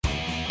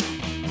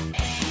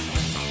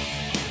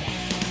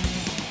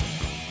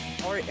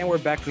right, and we're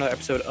back for another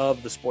episode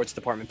of the Sports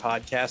Department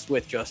Podcast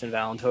with Justin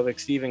Valentovic,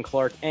 Stephen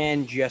Clark,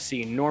 and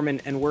Jesse Norman.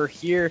 And we're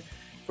here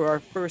for our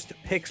first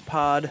picks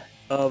pod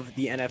of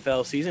the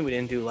NFL season. We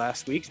didn't do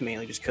last week's,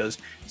 mainly just because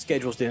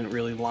schedules didn't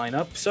really line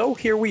up. So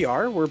here we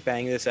are. We're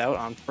banging this out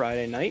on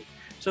Friday night.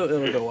 So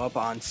it'll go up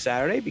on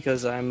Saturday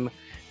because I'm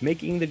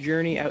making the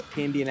journey out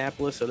to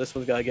Indianapolis. So this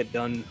one's got to get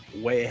done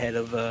way ahead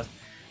of,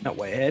 not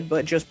way ahead,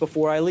 but just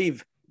before I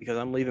leave, because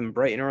I'm leaving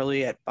bright and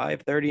early at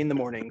 5:30 in the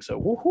morning. So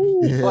woohoo!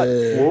 Yeah. But,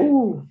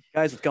 Woo.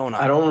 guys, what's going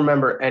on? I don't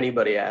remember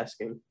anybody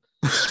asking.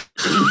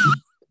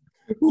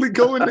 We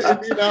go into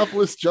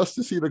Indianapolis just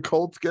to see the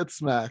Colts get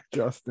smacked,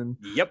 Justin.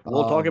 Yep,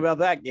 we'll talk about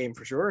that game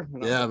for sure.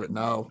 Yeah, but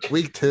no.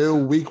 Week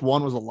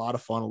 1 was a lot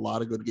of fun, a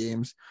lot of good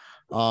games.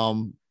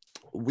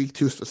 Week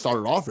 2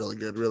 started off really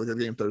good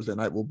game Thursday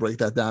night. We'll break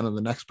that down in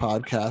the next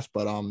podcast.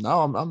 But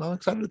no, I'm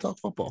excited to talk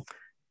football.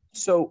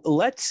 So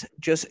let's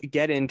just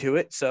get into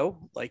it. So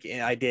like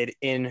I did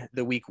in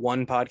the week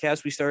 1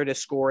 podcast, we started a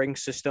scoring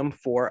system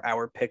for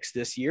our picks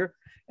this year.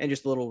 And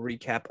just a little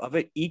recap of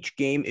it. Each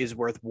game is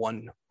worth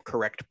 1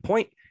 correct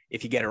point.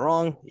 If you get it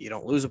wrong, you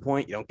don't lose a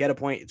point. You don't get a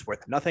point. It's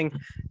worth nothing.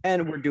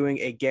 And we're doing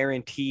a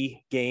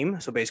guarantee game.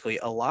 So basically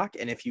a lock.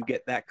 And if you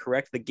get that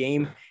correct, the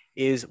game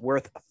is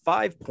worth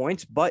 5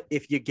 points. But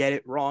if you get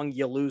it wrong,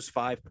 you lose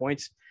 5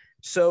 points.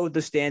 So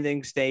the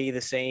standings stay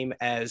the same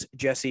as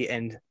Jesse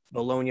and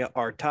Bologna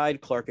are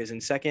tied. Clark is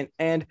in second,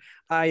 and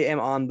I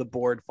am on the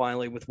board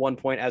finally with 1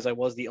 point, as I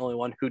was the only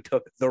one who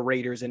took the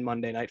Raiders in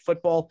Monday Night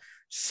Football.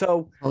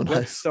 So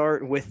Let's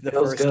start with the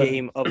first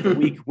game of the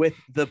week with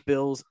the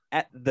Bills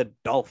at the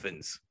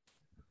Dolphins.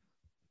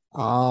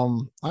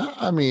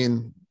 I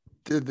mean,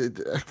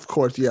 of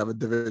course, you have a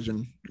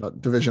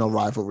divisional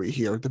rivalry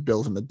here, the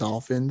Bills and the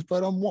Dolphins,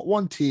 but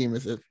one team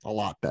is a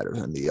lot better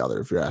than the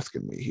other, if you're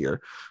asking me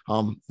here.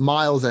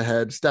 Miles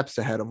ahead, steps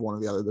ahead of one or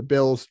the other. The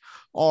Bills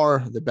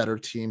are the better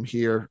team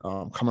here,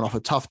 coming off a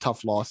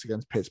tough loss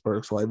against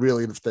Pittsburgh. So I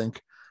really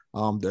think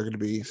they're going to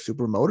be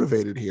super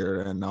motivated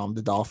here. And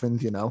the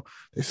Dolphins,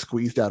 they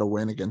squeezed out a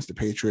win against the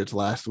Patriots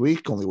last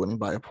week, only winning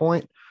by a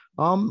point.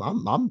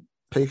 I'm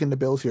taking the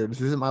Bills here. This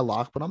isn't my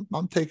lock, but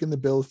I'm taking the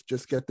Bills to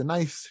just get the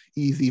nice,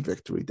 easy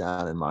victory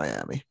down in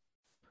Miami.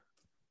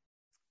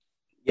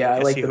 Yeah, I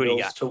like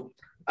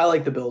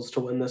the Bills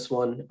to win this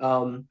one.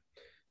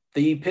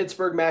 The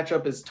Pittsburgh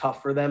matchup is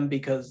tough for them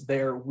because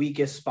their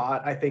weakest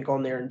spot, I think,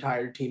 on their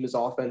entire team is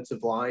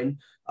offensive line.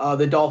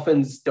 The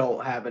Dolphins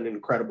don't have an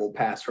incredible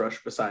pass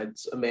rush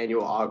besides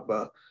Emmanuel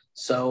Ogbah.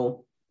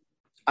 So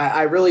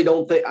I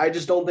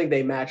just don't think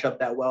they match up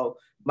that well.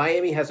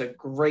 Miami has a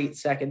great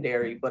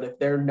secondary, but if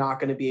they're not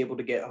going to be able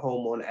to get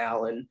home on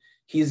Allen,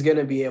 he's going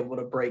to be able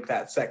to break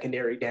that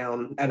secondary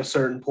down at a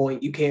certain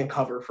point. You can't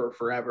cover for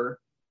forever.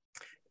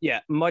 Yeah,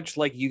 much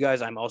like you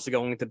guys, I'm also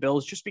going with the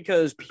Bills just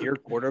because pure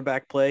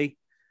quarterback play,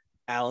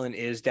 Allen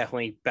is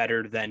definitely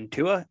better than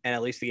Tua, and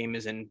at least the game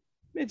it's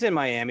in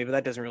Miami, but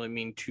that doesn't really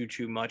mean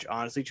too much,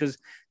 honestly, because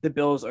the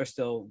Bills are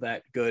still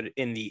that good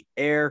in the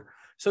air.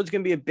 So it's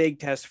going to be a big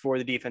test for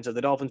the defense of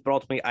the Dolphins, but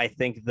ultimately I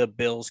think the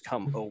Bills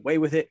come away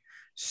with it.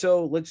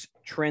 So let's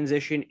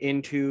transition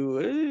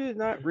into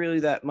not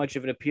really that much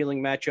of an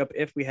appealing matchup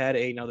if we had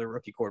another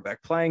rookie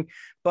quarterback playing,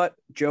 but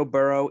Joe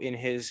Burrow in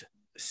his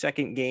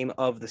second game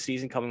of the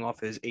season coming off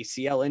his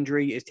ACL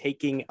injury is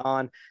taking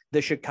on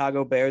the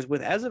Chicago Bears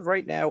with, as of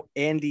right now,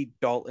 Andy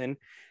Dalton.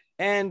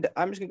 And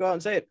I'm just going to go out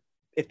and say it.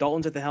 If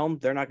Dalton's at the helm,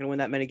 they're not going to win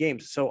that many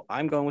games. So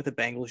I'm going with the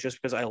Bengals just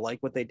because I like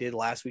what they did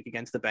last week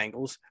against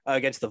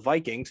the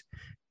Vikings.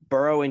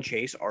 Burrow and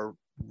Chase are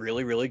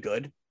really, really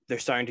good. They're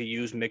starting to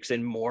use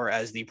Mixon more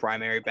as the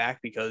primary back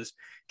because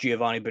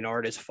Giovanni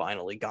Bernard is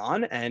finally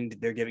gone and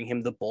they're giving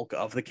him the bulk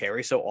of the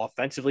carry. So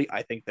offensively,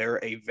 I think they're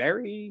a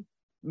very,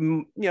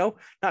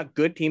 not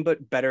good team,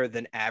 but better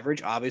than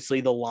average.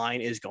 Obviously, the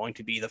line is going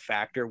to be the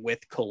factor with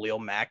Khalil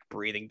Mack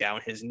breathing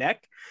down his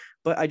neck,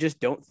 but I just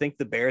don't think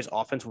the Bears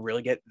offense will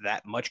really get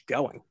that much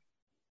going.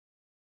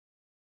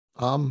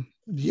 I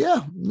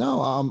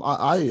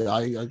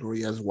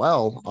agree as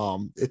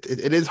well.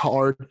 It is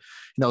hard,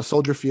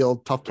 Soldier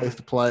Field, tough place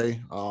to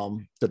play. It's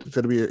going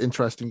to be an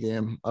interesting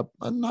game.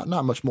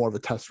 Not much more of a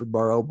test for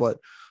Burrow, but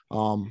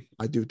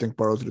I do think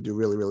Burrow's going to do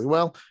really, really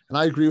well. And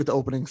I agree with the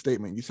opening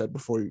statement you said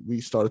before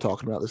we started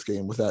talking about this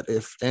game, was that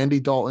if Andy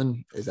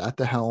Dalton is at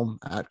the helm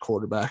at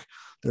quarterback,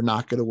 they're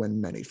not going to win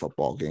many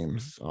football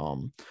games.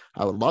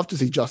 I would love to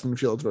see Justin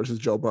Fields versus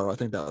Joe Burrow. I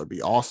think that would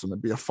be awesome.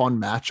 It'd be a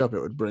fun matchup.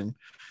 It would bring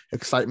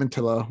excitement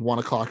to the 1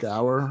 o'clock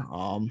hour.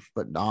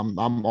 But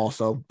I'm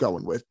also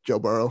going with Joe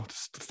Burrow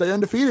to stay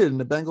undefeated and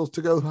the Bengals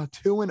to go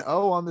 2-0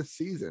 on the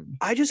season.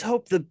 I just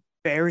hope the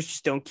Bears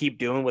just don't keep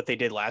doing what they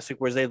did last week,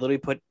 where they literally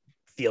put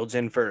Fields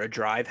in for a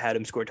drive, had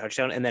him score a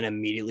touchdown, and then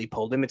immediately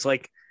pulled him. It's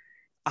like,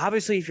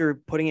 obviously, if you're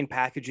putting in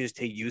packages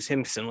to use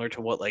him similar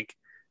to what like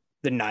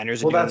the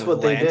Niners are doing. Well, that's what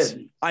Lance, they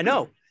did. I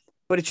know,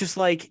 but it's just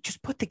like,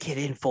 just put the kid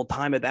in full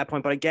time at that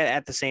point. But I get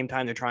at the same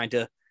time, they're trying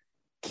to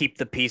keep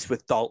the peace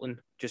with Dalton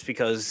just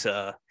because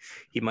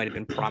he might have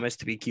been promised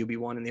to be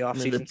QB1 in the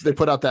offseason. They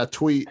put out that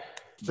tweet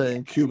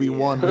saying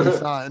QB1 Yeah.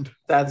 re-signed.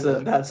 That's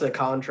Yeah. a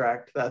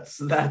contract.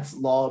 That's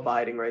law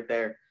abiding right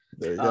there.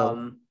 There you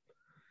go.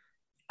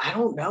 I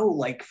don't know.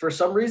 Like for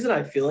some reason,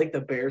 I feel like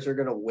the Bears are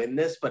gonna win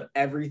this, but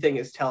everything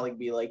is telling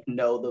me like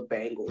no, the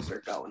Bengals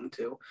are going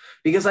to,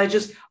 because I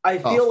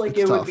feel like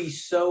It's it would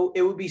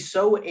tough. be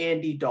so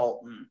Andy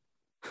Dalton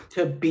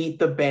to beat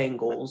the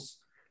Bengals.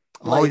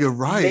 Oh, you're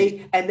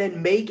right. And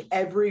then make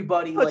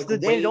everybody Oh, it's like the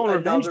Andy wait Dalton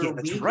revenge another game.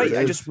 That's week. right. It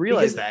I is. just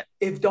realized Because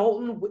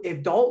that.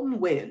 if Dalton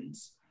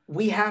wins,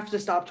 we have to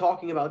stop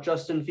talking about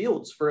Justin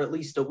Fields for at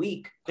least a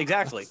week.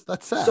 Exactly.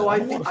 That's sad. So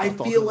don't wanna I stop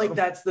talking feel about like him.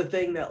 that's the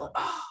thing that,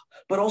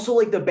 but also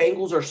like the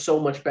Bengals are so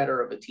much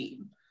better of a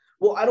team.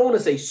 Well, I don't want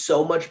to say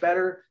so much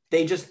better.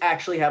 They just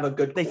actually have a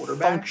good They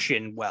quarterback.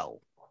 function well,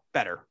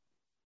 better.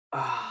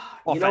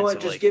 You know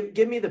what? Just Offensively.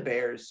 give me the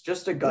Bears.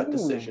 Just a gut Ooh,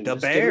 decision. the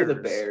Just give me the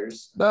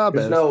Bears. Bears.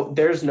 Bears.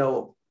 There's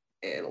no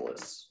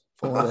analysts.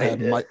 If only they had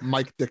behind it.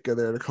 Mike Ditka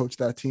there to coach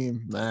that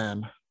team,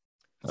 man.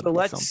 So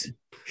let's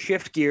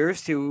shift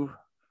gears to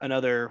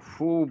another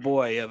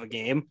boy of a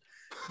game.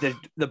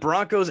 The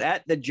Broncos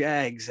at the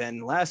Jags.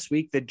 And last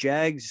week, the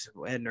Jags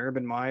had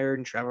Urban Meyer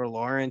and Trevor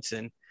Lawrence,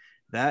 and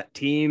that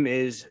team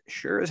is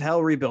sure as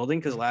hell rebuilding,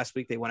 because last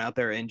week they went out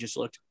there and just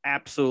looked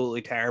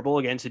absolutely terrible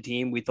against a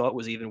team we thought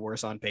was even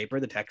worse on paper,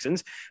 the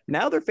Texans.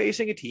 Now they're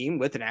facing a team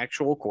with an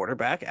actual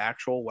quarterback,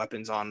 actual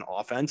weapons on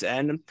offense,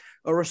 and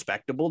a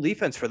respectable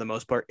defense for the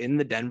most part in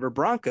the Denver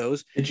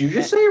Broncos. Did you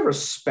just say a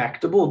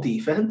respectable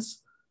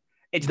defense?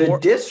 It's the more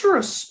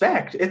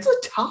disrespect. It's a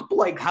top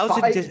like how's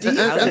five it defense.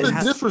 and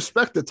the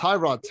disrespect to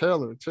Tyrod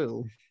Taylor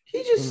too.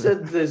 He just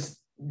said this.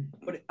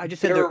 But I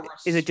just said,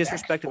 is it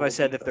disrespect if I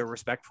said if they're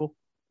respectful?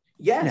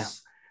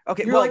 Yes. No.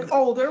 Okay. You're like,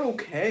 oh, they're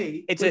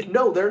okay. It's like,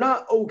 no, they're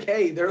not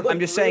okay. They're like.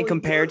 I'm just saying,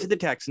 compared to the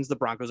Texans, the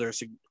Broncos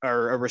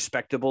are a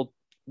respectable,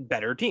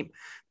 better team,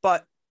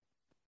 but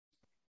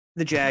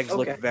the Jags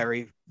look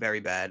very,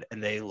 very bad,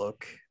 and they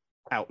look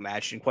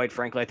outmatched. And quite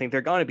frankly, I think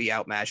they're going to be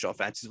outmatched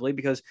offensively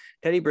because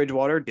Teddy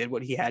Bridgewater did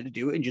what he had to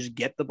do and just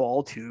get the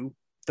ball to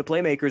the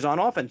playmakers on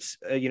offense.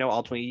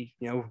 Ultimately,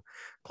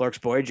 Clark's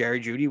boy, Jerry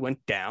Jeudy,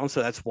 went down.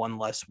 So that's one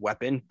less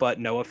weapon, but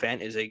Noah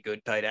Fant is a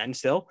good tight end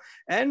still.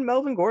 And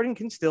Melvin Gordon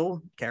can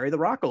still carry the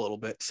rock a little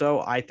bit.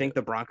 So I think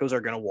the Broncos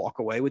are going to walk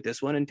away with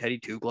this one, and Teddy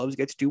Two Gloves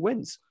gets 2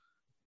 wins.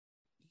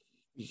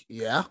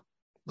 Yeah.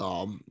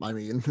 I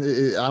mean,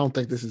 I don't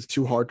think this is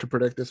too hard to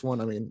predict this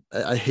one. I mean,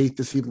 I hate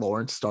to see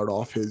Lawrence start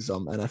off his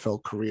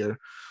NFL career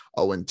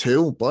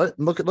 0-2, but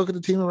look at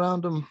the team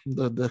around him.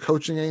 The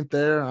coaching ain't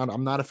there.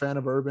 I'm not a fan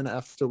of Urban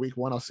after week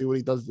 1. I'll see what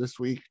he does this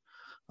week.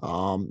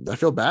 I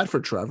feel bad for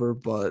Trevor,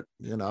 but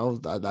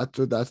that's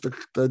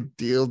the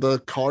deal, the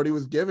card he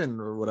was given,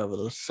 or whatever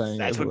they're saying.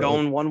 That's what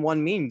going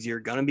 1-1 means.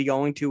 You're going to be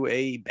going to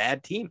a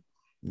bad team.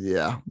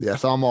 Yeah.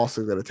 So I'm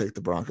also going to take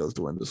the Broncos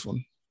to win this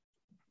one.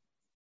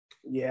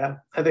 Yeah,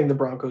 I think the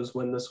Broncos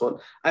win this one.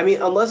 I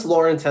mean, unless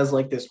Lawrence has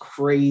like this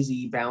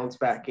crazy bounce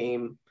back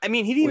game. I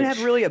mean, he didn't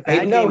have really a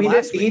bad game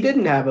last week. He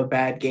didn't have a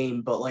bad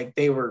game, but like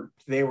they were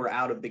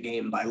out of the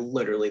game by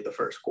literally the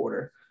first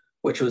quarter,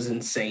 which was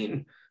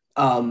insane.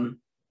 Yeah,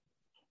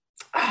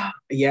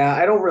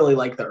 I don't really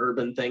like the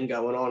Urban thing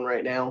going on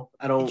right now.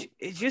 I don't.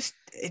 It's just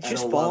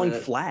falling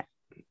flat.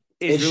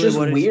 It's really just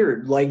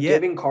weird. Like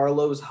giving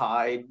Carlos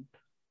Hyde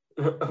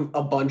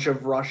a bunch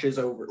of rushes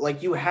over.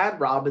 Like you had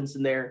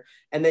Robinson there,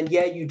 and then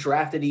you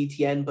drafted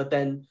ETN, but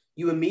then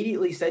you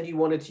immediately said you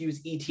wanted to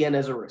use ETN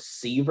as a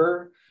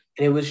receiver,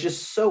 and it was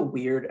just so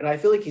weird. And I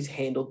feel like he's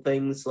handled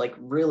things like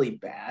really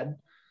bad.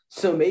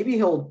 So maybe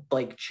he'll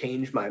like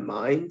change my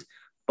mind.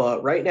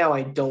 But right now,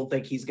 I don't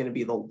think he's going to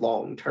be the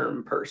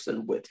long-term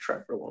person with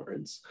Trevor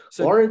Lawrence.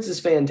 So, Lawrence is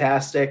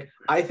fantastic.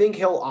 I think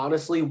he'll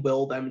honestly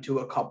will them to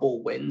a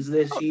couple wins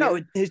this year. No,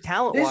 his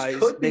talent-wise,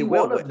 this could be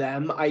one of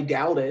them. I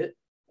doubt it,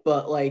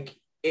 but like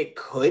it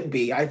could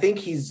be. I think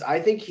he's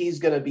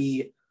going to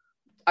be.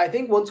 I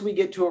think once we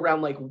get to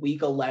around like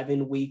week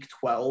 11, week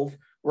 12,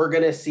 we're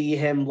going to see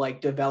him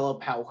like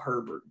develop how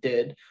Herbert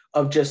did,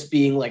 of just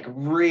being like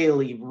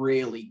really,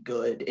 really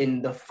good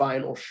in the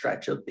final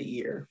stretch of the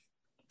year.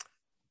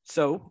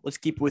 So let's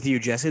keep with you,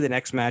 Jesse. The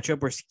next matchup,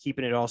 we're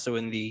keeping it also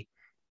in the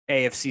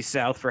AFC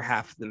South for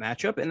half of the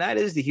matchup, and that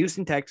is the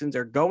Houston Texans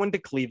are going to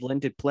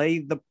Cleveland to play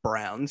the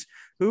Browns,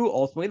 who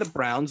ultimately the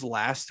Browns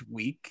last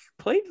week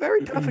played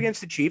very tough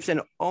against the Chiefs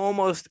and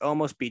almost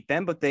beat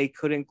them, but they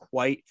couldn't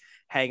quite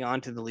hang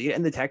on to the lead.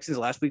 And the Texans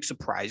last week,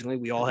 surprisingly,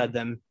 we all had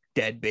them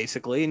dead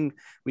basically, and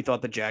we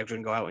thought the Jags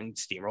would go out and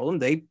steamroll them.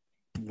 They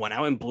went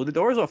out and blew the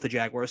doors off the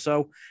Jaguars.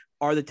 So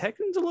are the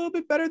Texans a little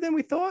bit better than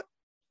we thought?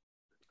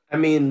 I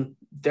mean,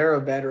 they're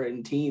a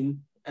veteran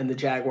team, and the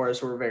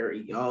Jaguars were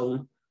very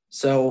young.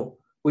 So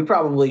we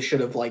probably should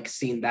have like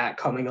seen that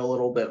coming a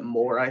little bit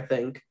more, I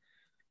think.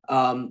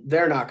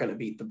 They're not going to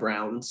beat the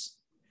Browns.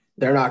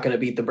 They're not going to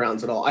beat the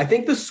Browns at all. I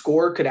think the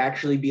score could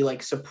actually be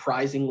like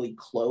surprisingly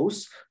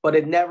close, but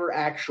it never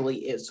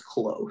actually is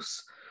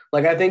close.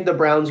 Like I think the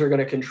Browns are going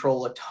to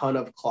control a ton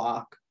of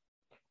clock.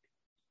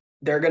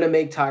 They're going to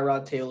make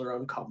Tyrod Taylor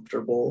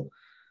uncomfortable.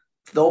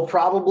 They'll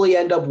probably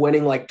end up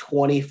winning like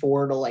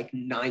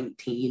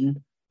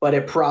 24-19. but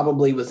it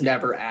probably was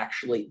never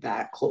actually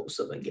that close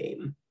of a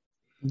game.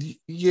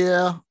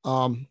 Yeah.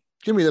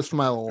 Give me this for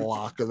my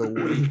lock of the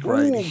week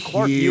right Ooh, here.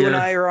 Clark, you and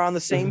I are on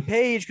the same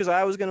page because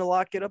I was going to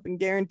lock it up and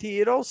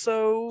guarantee it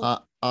also.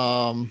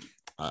 I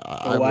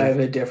have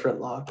a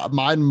different lock.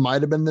 Mine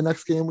might have been the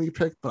next game we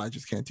picked, but I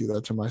just can't do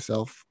that to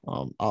myself.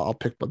 I'll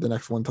pick the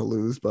next one to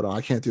lose, but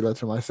I can't do that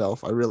to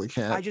myself. I really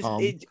can't.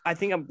 I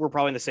think we're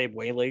probably in the same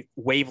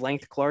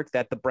wavelength, Clark.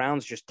 That the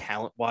Browns just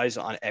talent wise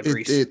on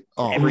every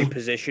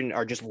position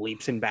are just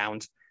leaps and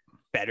bounds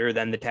better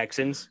than the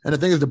Texans. And the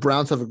thing is, the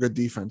Browns have a good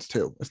defense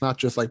too. It's not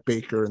just like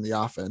Baker in the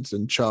offense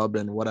and Chubb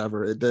and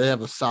whatever. They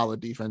have a solid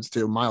defense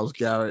too. Myles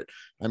Garrett,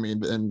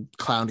 and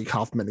Clowney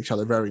complement each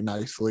other very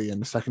nicely, and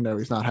the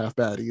secondary is not half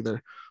bad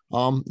either.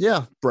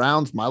 Yeah,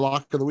 Browns, my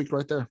lock of the week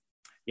right there.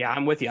 Yeah,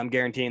 I'm with you. I'm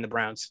guaranteeing the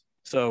Browns.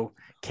 So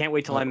can't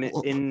wait till I'm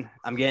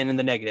getting in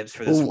the negatives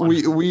for this one.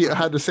 We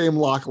had the same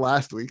lock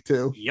last week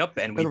too. Yep,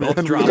 and we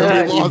both dropped it.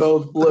 Yeah, you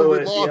both blew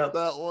it. Lost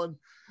that one.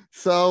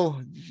 So,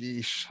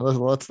 yeesh,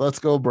 let's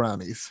go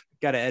Brownies.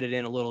 Got to edit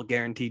in a little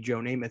guaranteed Joe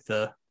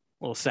Namath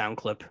little sound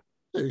clip.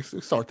 Yeah,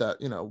 start that,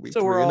 week so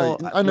 3. We're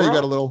I know you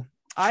got a little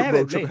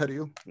road trip ahead of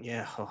you.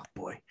 Yeah, oh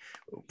boy.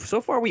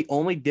 So far, we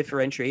only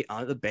differentiate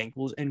on the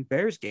Bengals and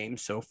Bears game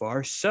so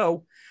far.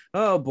 So,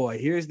 oh boy,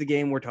 here's the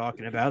game we're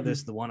talking about. This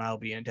is the one I'll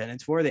be in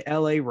attendance for. The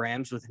LA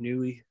Rams with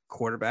new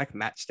quarterback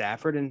Matt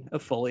Stafford and a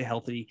fully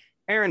healthy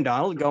Aaron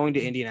Donald going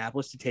to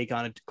Indianapolis to take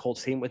on a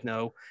Colts team with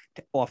no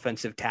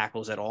offensive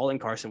tackles at all, and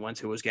Carson Wentz,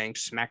 who was getting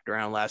smacked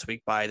around last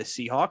week by the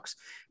Seahawks.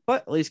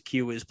 But at least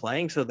Q is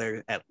playing, so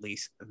there's at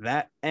least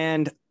that.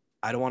 And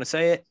I don't want to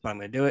say it, but I'm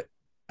going to do it.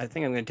 I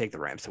think I'm going to take the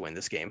Rams to win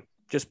this game,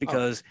 just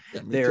because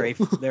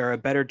they're a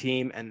better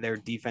team, and their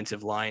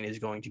defensive line is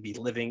going to be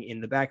living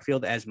in the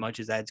backfield as much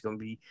as that's going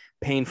to be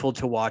painful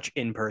to watch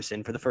in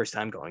person for the first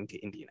time going to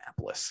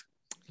Indianapolis.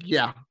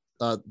 Yeah.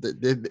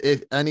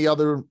 If any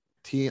other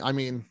team,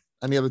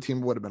 any other team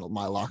would have been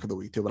my lock of the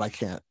week too, but I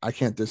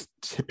can't just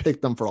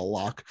pick them for a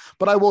lock,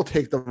 but I will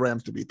take the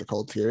Rams to beat the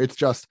Colts here. It's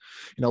just,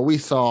 we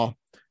saw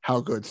how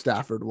good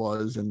Stafford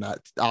was and that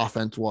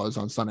offense was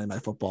on Sunday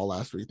Night Football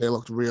last week. They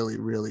looked really,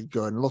 really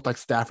good. And it looked like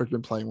Stafford's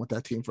been playing with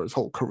that team for his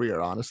whole career,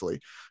 honestly.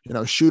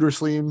 Shooter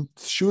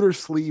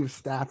sleeve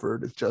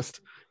Stafford is just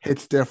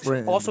hits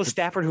different. Also,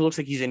 Stafford, who looks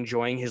like he's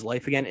enjoying his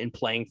life again and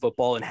playing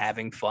football and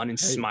having fun and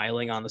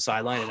smiling on the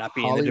sideline and not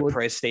being in the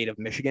depressed state of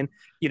Michigan,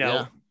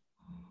 Yeah,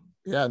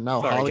 no,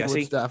 sorry, Hollywood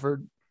Jesse.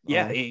 Stafford.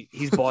 Yeah,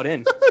 he's bought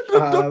in.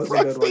 That was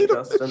a good one,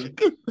 Justin.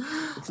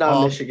 It's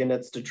not Michigan,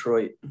 it's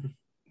Detroit.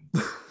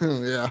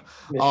 Yeah.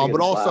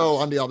 But also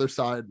on the other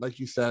side, like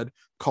you said,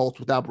 Colts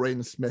without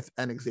Braden Smith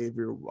and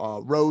Xavier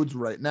Rhodes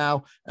right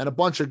now, and a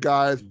bunch of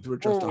guys who were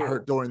just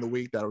hurt during the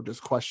week that were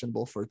just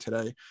questionable for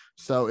today.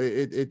 So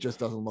it just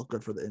doesn't look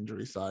good for the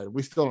injury side.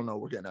 We still don't know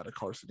what we're getting out of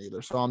Carson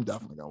either. So I'm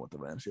definitely going with the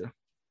Rams here.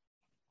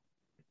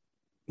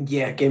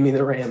 Yeah, give me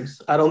the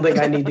Rams. I don't think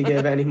I need to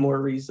give any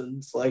more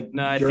reasons. I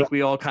think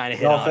we all kind of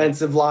hit the on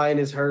offensive line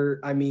is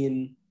hurt.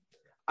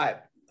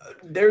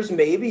 There's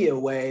maybe a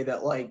way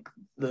that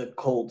the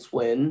Colts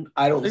win.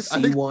 I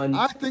think one.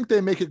 I think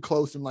they make it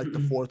close in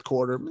the fourth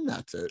quarter, and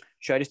that's it.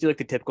 Should I just do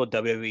the typical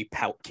WWE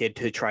pout kid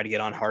to try to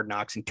get on Hard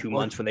Knocks in 2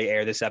 months when they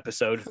air this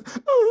episode?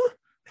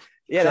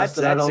 Yeah,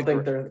 Justin, I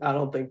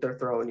don't think they're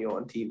throwing you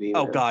on TV.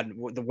 Oh God,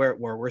 where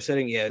we're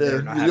sitting,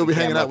 they're not you'll be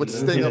hanging out with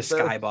Sting in the up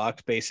there.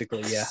 skybox,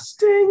 basically. Yeah,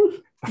 Sting.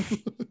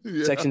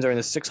 Yeah. Sections are in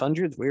the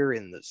 600s. We're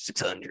in the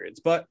 600s,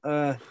 but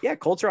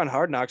Colts are on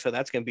Hard Knocks, so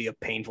that's going to be a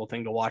painful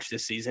thing to watch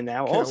this season.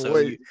 Now,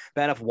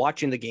 bad enough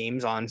watching the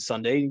games on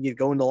Sunday, you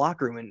go in the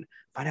locker room and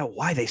find out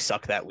why they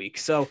suck that week.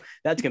 So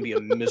that's going to be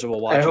a miserable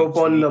watch. I hope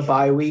on the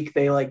bye week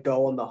they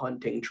go on the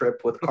hunting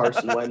trip with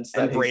Carson Wentz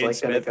that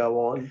he's going to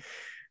go on.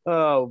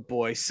 Oh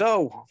boy.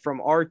 So from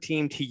our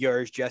team to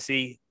yours,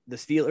 Jesse, the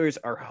Steelers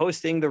are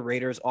hosting the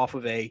Raiders off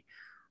of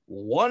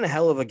one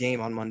hell of a game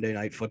on Monday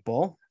Night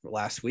Football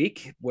last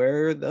week,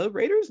 where the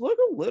Raiders look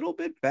a little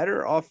bit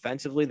better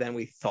offensively than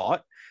we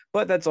thought,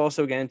 but that's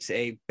also against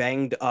a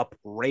banged up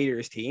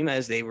Raiders team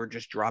as they were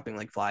just dropping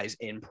like flies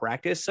in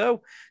practice.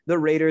 So the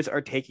Raiders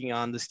are taking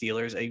on the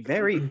Steelers, a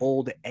very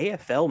old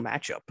AFL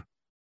matchup.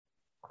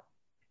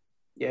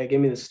 Yeah,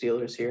 give me the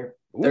Steelers here.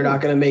 They're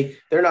not going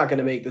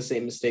to make the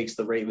same mistakes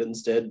the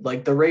Ravens did.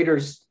 The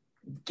Raiders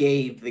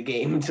gave the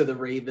game to the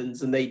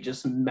Ravens and they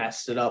just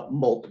messed it up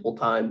multiple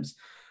times.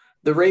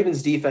 The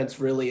Ravens defense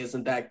really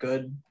isn't that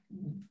good,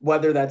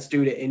 whether that's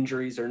due to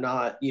injuries or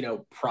not,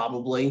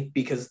 probably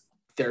because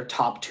their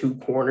top 2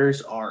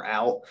 corners are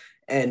out,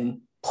 and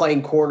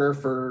playing corner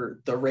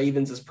for the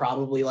Ravens is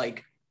probably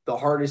the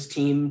hardest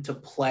team to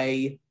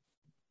play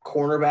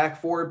cornerback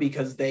for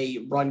because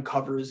they run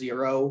cover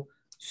 0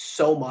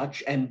 so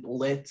much and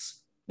blitz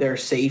their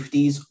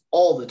safeties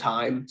all the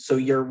time. So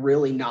you're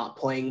really not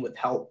playing with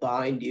help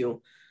behind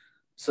you.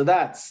 So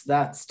that's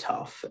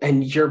tough.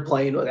 And you're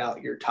playing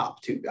without your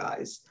top 2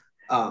 guys.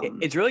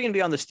 It's really going to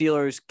be on the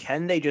Steelers.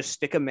 Can they just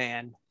stick a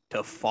man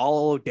to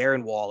follow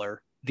Darren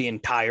Waller the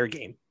entire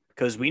game?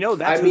 Because we know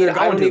that's they're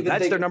going to.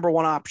 That's their number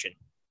one option.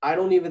 I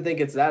don't even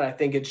think it's that. I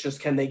think it's just,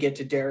 can they get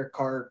to Derek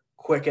Carr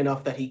quick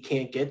enough that he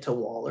can't get to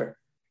Waller.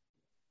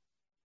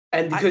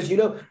 And because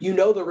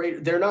the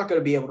Raiders, they're not going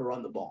to be able to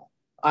run the ball.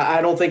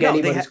 I don't think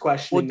anybody's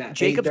questioning that.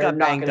 Jacobs they're got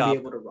not banged going to up. be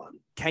able to run.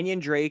 Kenyon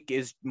Drake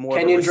is more.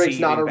 Drake's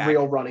not a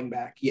real running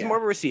back. Yeah, he's more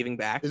of a receiving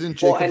back. Isn't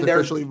Jacobs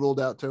officially ruled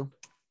out too?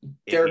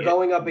 They're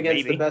going up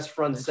against the best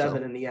front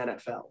seven in the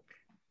NFL.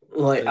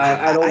 Like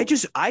I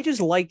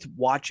just liked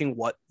watching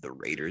what the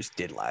Raiders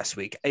did last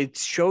week. It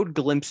showed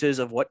glimpses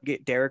of what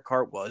Derek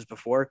Carr was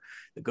before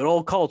the good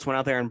old Colts went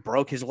out there and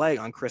broke his leg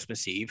on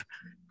Christmas Eve.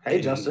 Hey,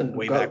 Justin,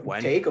 back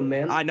when. Take them,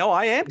 man. I know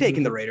I am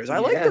taking the Raiders. I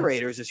like the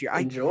Raiders this year.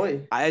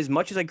 Enjoy. As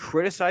much as I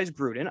criticize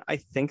Gruden, I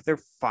think they're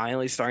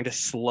finally starting to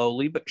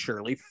slowly but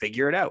surely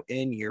figure it out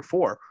in year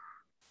 4.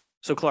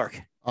 So, Clark,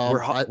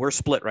 we're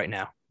split right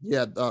now.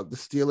 Yeah, the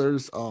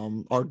Steelers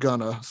are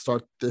gonna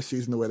start this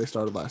season the way they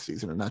started last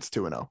season, and that's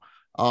 2-0.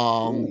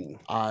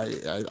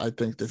 I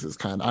think this is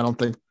I don't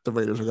think the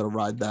Raiders are gonna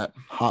ride that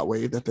hot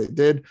wave that they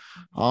did.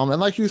 And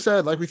like we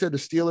said, the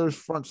Steelers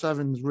front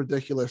seven is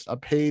ridiculous. I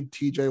paid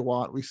TJ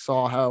Watt. We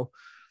saw how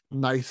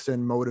nice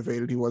and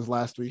motivated he was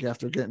last week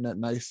after getting that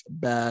nice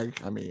bag.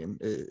 I mean,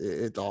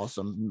 it's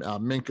awesome.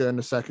 Minkah in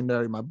the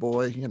secondary, my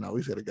boy. He's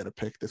gonna get a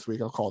pick this week.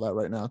 I'll call that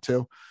right now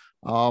too.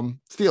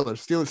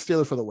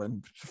 Steelers for the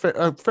win.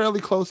 Fairly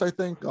close, I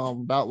think.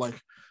 About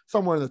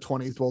somewhere in the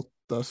 20s, both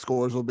the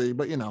scores will be.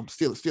 But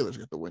Steelers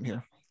get the win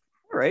here.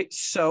 All right.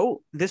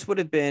 So this would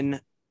have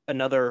been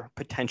another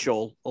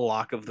potential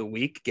lock of the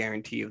week,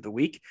 guarantee of the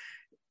week,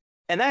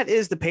 and that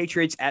is the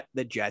Patriots at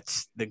the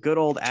Jets. The good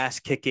old ass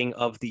kicking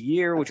of the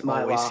year, which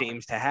always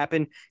seems to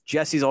happen.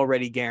 Jesse's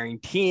already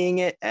guaranteeing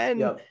it,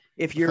 and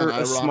if you're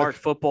a smart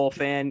football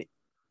fan,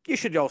 you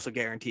should also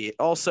guarantee it.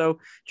 Also,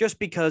 just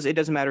because it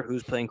doesn't matter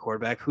who's playing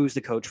quarterback, who's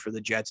the coach for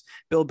the Jets,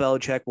 Bill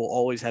Belichick will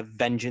always have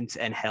vengeance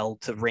and hell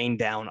to rain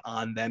down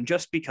on them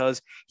just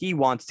because he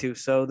wants to.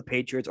 So the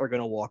Patriots are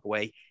going to walk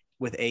away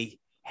with a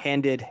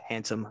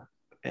handsome,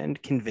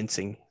 and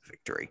convincing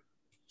victory.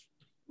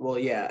 Well,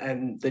 yeah,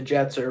 and the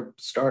Jets are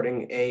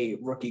starting a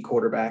rookie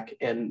quarterback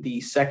in the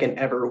second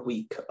ever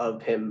week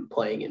of him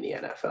playing in the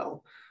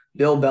NFL.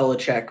 Bill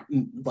Belichick,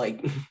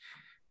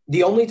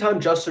 the only time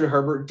Justin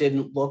Herbert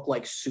didn't look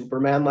like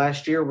Superman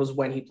last year was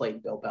when he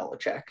played Bill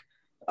Belichick.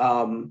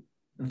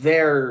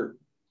 There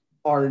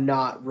are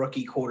not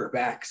rookie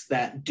quarterbacks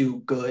that do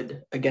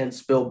good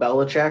against Bill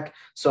Belichick.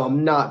 So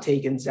I'm not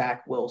taking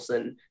Zach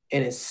Wilson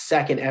in his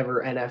second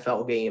ever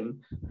NFL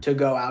game to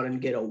go out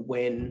and get a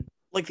win.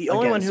 The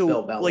only one who,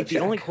 the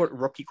only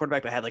rookie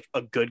quarterback that had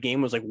a good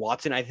game was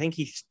Watson. I think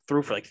he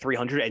threw for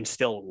 300 and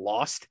still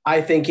lost.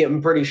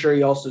 I'm pretty sure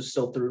he also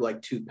still threw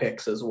 2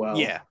 picks as well.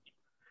 Yeah.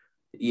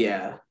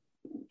 Yeah.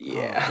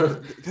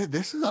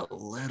 This is a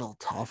little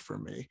tough for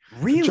me.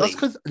 Really?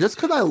 Just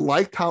because I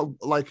liked how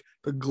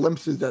the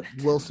glimpses that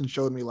Wilson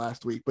showed me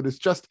last week, but it's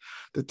just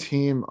the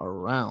team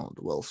around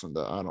Wilson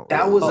that I don't.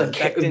 That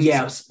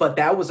but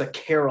that was a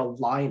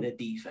Carolina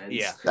defense.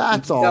 Yeah,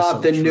 that's also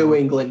not the true. New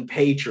England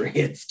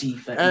Patriots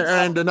defense.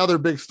 And another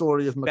big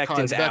story is Mekhi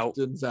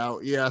Becton's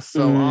out. Yeah,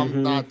 so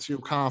I'm not too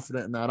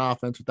confident in that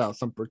offense without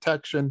some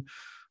protection.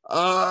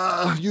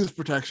 Use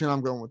protection.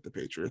 I'm going with the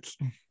Patriots.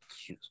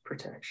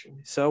 Protection.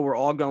 So we're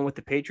all going with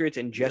the Patriots,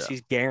 and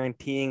Jesse's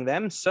guaranteeing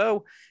them.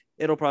 So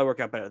it'll probably work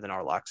out better than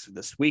our locks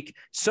this week.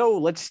 So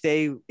let's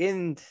stay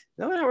in.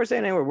 No, we're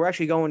staying anywhere. We're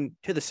actually going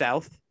to the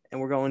South, and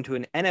we're going to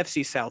an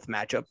NFC South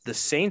matchup. The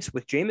Saints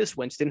with Jameis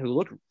Winston, who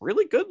looked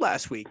really good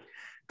last week,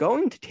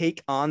 going to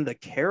take on the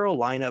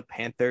Carolina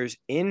Panthers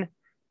in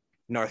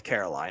North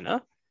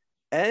Carolina.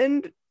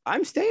 And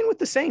I'm staying with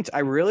the Saints. I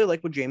really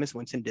like what Jameis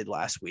Winston did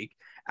last week.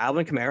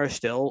 Alvin Kamara is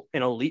still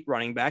an elite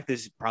running back.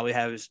 This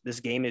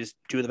game is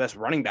 2 of the best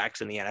running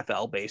backs in the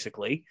NFL,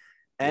 basically.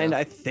 And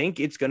I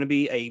think it's going to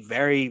be a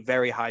very,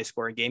 very high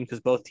scoring game because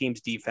both teams'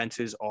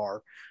 defenses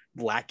are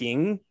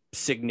lacking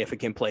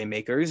significant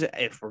playmakers,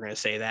 if we're going to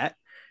say that.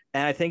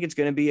 And I think it's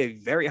going to be a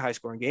very high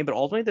scoring game, but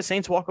ultimately the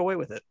Saints walk away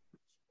with it.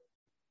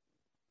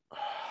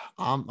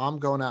 I'm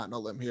going out on a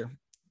limb here.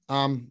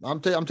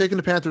 I'm taking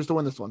the Panthers to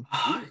win this one.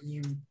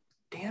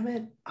 Damn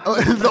it.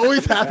 It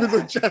always happens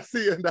with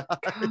Jesse and I.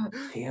 God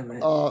damn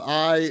it.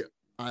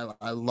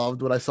 I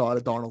loved what I saw out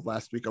of Darnold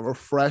last week. A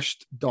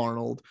refreshed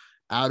Darnold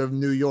out of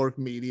New York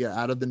media,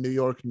 out of the New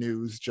York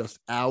news, just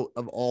out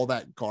of all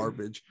that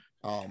garbage.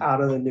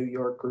 Out of the New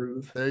York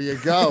groove. There you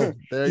go.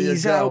 There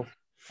you go.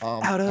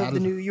 Out of the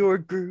New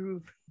York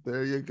groove.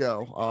 There you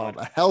go.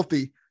 A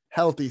healthy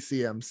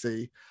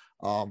CMC.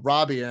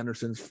 Robbie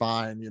Anderson's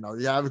fine. You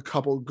have a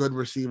couple good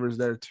receivers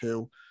there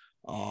too.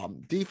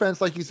 Defense,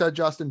 like you said,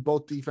 Justin,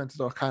 both defenses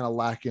are kind of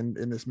lacking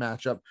in this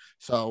matchup.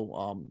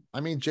 So,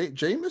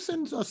 Jameis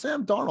and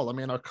Sam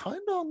Darnold, are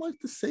kind of on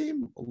the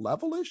same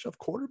level-ish of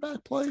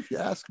quarterback play, if you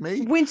ask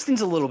me.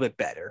 Winston's a little bit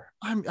better.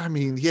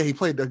 He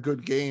played a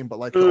good game, but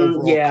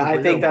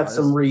I think that's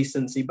some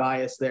recency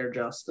bias there,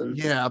 Justin.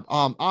 Yeah,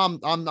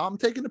 I'm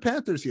taking the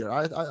Panthers here.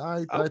 I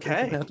think the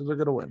Panthers are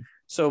gonna win.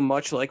 So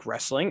much like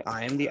wrestling,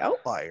 I am the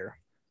outlier.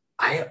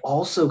 I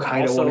also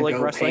kind of want to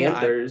go wrestling,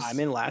 Panthers. I'm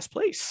in last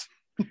place.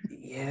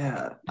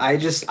 Yeah, I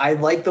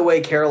like the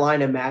way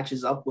Carolina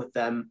matches up with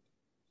them.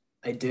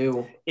 I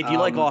do. If you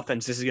like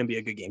offense, this is going to be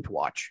a good game to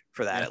watch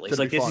for that, Yeah, at least. should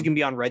Like, be this is fun. going to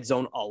be on Red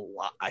Zone a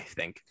lot, I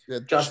think. Yeah,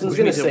 Justin's Which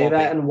gonna means it say won't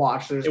that be. and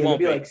watch. There's It gonna won't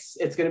be be. like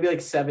it's gonna be like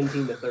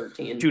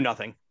 17-13.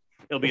 2-0.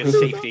 It'll be a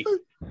safety.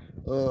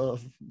 As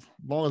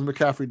long as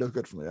McCaffrey does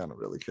good for me, I don't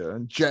really care.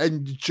 And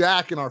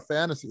Jack in our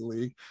fantasy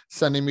league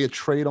sending me a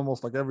trade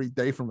almost like every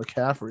day for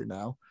McCaffrey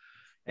now.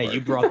 Hey, But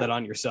you brought that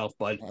on yourself,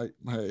 bud.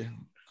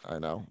 I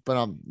know,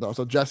 but no.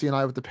 So Jesse and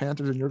I with the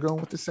Panthers, and you're going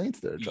with the Saints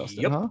there,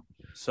 Justin, Yep. huh?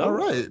 So, All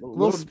right, a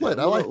little split.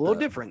 I like a little that.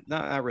 different.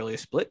 Not really a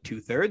split,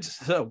 2/3.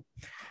 So,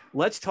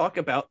 let's talk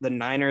about the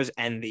Niners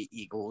and the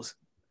Eagles.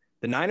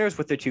 The Niners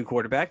with their two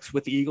quarterbacks,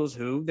 with the Eagles,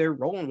 who they're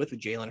rolling with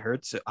Jalen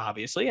Hurts,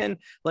 obviously. And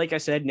like I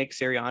said, Nick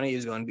Sirianni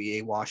is going to be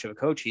a wash of a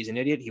coach. He's an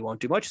idiot. He won't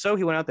do much. So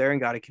he went out there and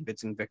got a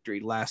convincing victory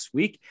last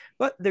week.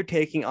 But they're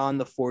taking on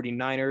the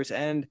 49ers.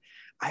 And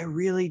I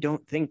really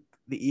don't think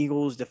the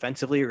Eagles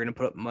defensively are going to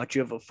put up much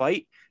of a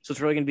fight. So it's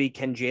really going to be,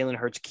 can Jalen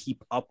Hurts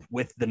keep up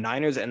with the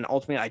Niners? And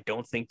ultimately, I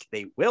don't think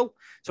they will.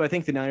 So I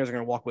think the Niners are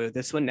going to walk away with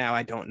this one. Now,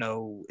 I don't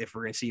know if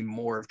we're going to see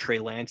more of Trey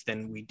Lance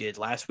than we did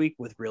last week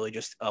with really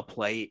just a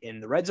play in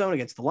the red zone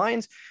against the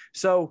Lions.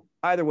 So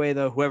either way,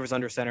 though, whoever's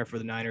under center for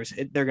the Niners,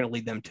 they're going to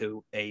lead them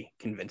to a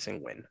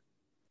convincing win.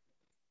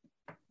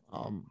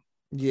 I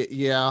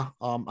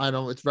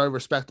know it's very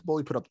respectable.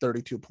 He put up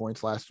 32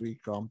 points last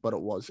week, but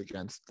it was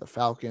against the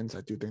Falcons.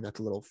 I do think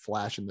that's a little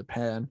flash in the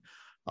pan.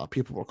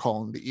 People were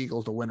calling the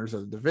Eagles the winners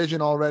of the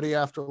division already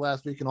after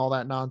last week and all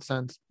that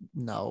nonsense.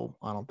 No,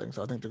 I don't think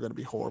so. I think they're going to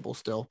be horrible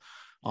still.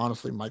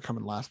 Honestly, might come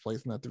in last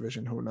place in that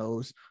division. Who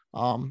knows?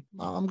 I'm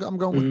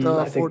going with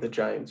I think the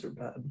Giants are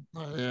bad.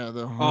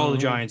 The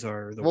Giants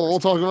are the worst. We'll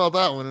talk about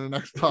that one in the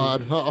next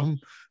pod.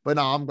 But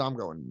no, I'm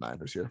going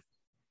Niners here.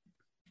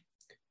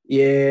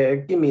 Yeah,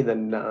 give me the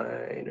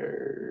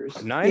Niners.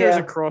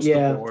 Across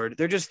the board.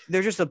 They're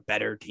just a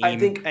better team. I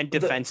think and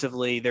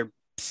defensively, they're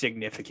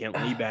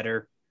significantly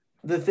better.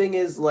 The thing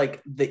is, like,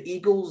 the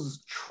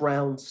Eagles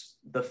trounced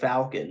the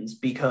Falcons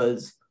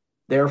because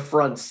their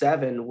front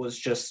seven was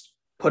just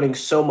putting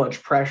so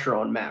much pressure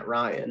on Matt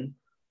Ryan.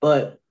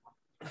 But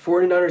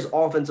 49ers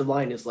offensive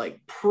line is like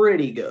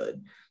pretty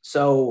good.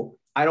 So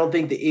I don't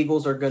think the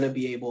Eagles are going to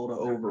be able to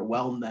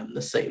overwhelm them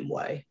the same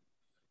way.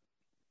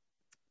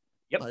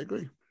 Yep. I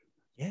agree.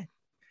 Yeah.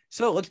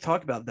 So let's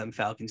talk about them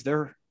Falcons.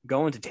 They're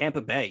going to Tampa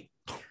Bay.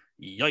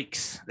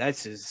 Yikes.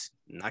 That's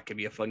not going to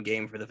be a fun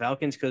game for the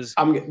Falcons because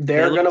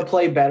they're going to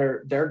play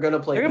better. They're going to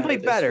play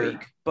better,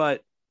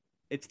 but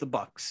it's the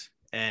Bucs.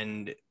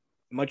 And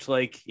much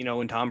like,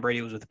 when Tom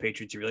Brady was with the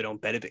Patriots, you really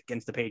don't bet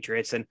against the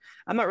Patriots. And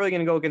I'm not really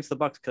going to go against the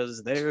Bucs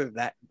because they're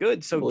that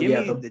good. So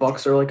the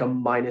Bucs are like a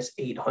minus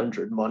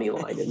 800 money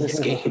line in this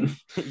game.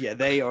 Yeah,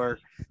 they are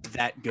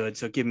that good.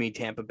 So give me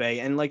Tampa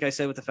Bay. And like I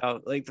said with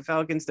the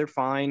Falcons, they're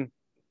fine,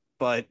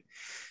 but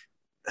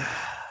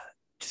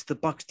just the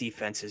Bucs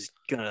defense is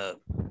gonna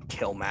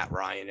kill Matt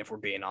Ryan if we're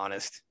being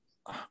honest.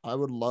 I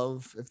would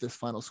love if this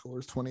final score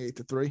is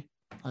 28-3.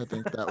 I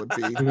think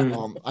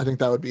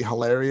that would be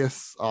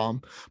hilarious.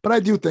 But I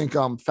do think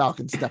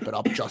Falcons step it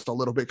up just a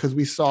little bit because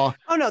we saw.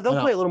 Oh no, they'll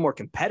play a little more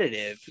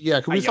competitive. Yeah,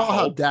 because we saw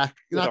how Dak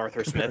with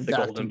Arthur Smith, the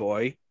golden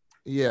boy.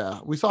 Yeah,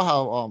 we saw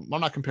how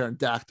I'm not comparing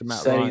Dak to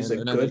Matt Ryan. He's a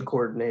good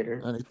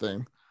coordinator.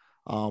 Anything.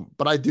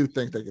 But I do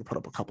think they can put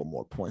up a couple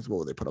more points. What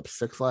would they put up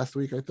 6 last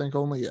week? I think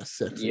only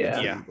 6.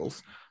 Yeah.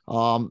 Eagles.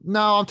 No,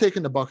 I'm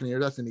taking the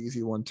Buccaneers. That's an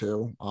easy one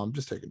too.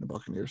 Just taking the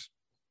Buccaneers.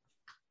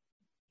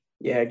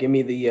 Yeah, give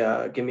me the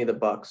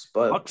Bucs.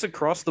 But Bucs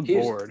across the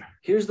board.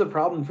 Here's the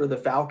problem for the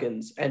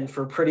Falcons and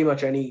for pretty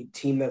much any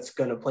team that's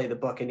going to play the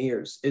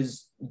Buccaneers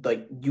is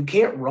like you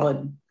can't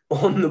run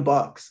on the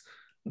Bucs.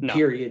 No.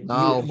 Period.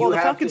 No. The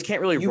Falcons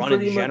can't really run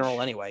in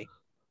general anyway.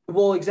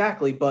 Well,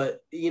 exactly, but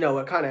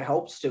it kind of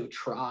helps to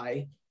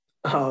try.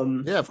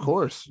 Yeah, of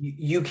course.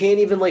 You can't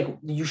even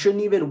you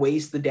shouldn't even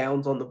waste the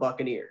downs on the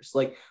Buccaneers.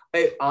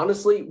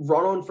 Honestly,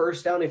 run on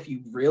first down if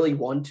you really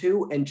want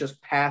to, and just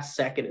pass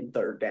second and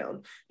third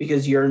down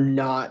because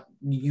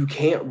you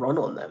can't run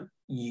on them.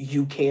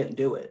 You can't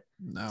do it.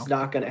 No, it's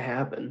not going to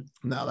happen.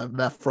 No,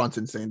 that front's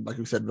insane. Like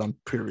we said on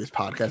previous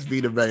podcasts,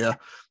 Vita Vea,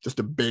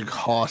 just a big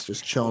hoss,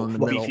 just chilling in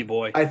the middle. Beefy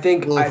boy. I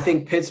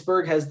think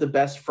Pittsburgh has the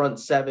best front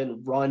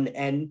seven run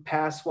and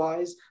pass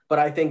wise, but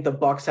I think the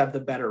Bucs have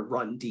the better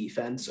run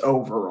defense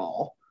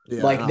overall.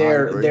 Yeah,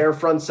 their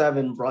front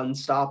seven run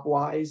stop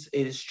wise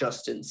is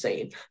just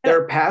insane.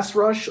 Their pass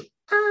rush.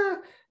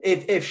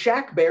 If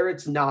Shaq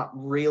Barrett's not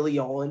really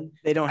on,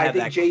 they don't have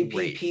that.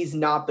 JPP's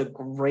not the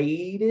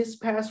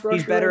greatest pass rusher.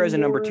 He's better as a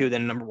number 2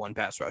 than a number 1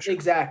 pass rusher.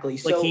 Exactly.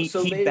 So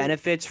he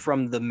benefits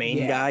from the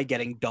main guy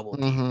getting double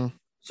teamed. Mm-hmm.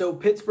 So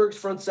Pittsburgh's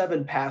front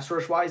seven pass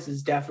rush wise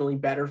is definitely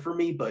better for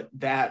me, but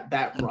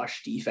that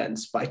rush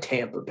defense by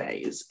Tampa Bay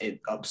is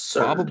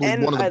absurd. Probably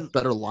one of the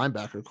better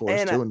linebacker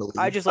cores too in the league.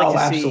 I just like to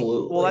see.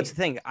 Absolutely. Well, that's the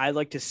thing. I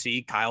like to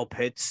see Kyle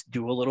Pitts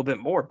do a little bit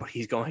more, but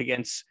he's going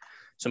against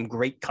some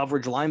great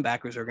coverage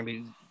linebackers who are going to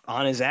be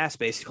on his ass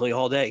basically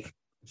all day.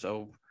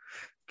 So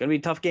going to be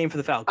a tough game for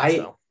the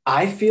Falcons.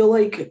 I feel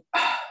like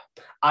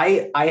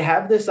I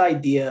have this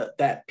idea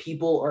that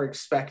people are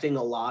expecting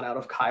a lot out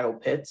of Kyle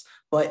Pitts,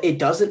 but it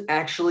doesn't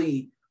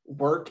actually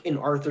work in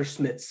Arthur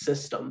Smith's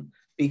system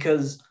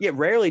because Yeah,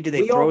 rarely do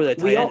they throw the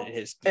tight end at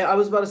his. I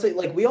was about to say,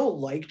 like, we all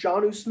like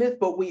Jonnu Smith,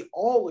 but we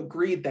all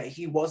agreed that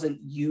he wasn't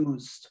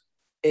used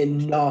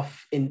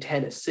enough in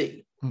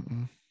Tennessee.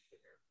 Mm-mm.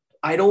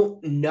 I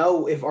don't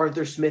know if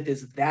Arthur Smith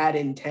is that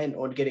intent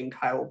on getting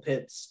Kyle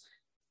Pitts,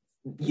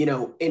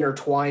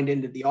 intertwined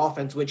into the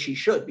offense, which he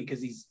should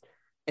because he's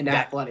an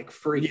athletic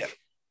freak. Yeah.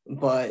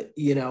 But,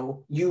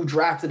 you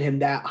drafted him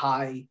that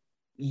high.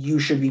 You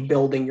should be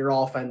building your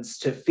offense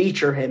to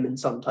feature him in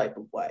some type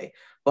of way.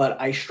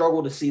 But I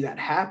struggle to see that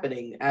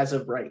happening as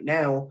of right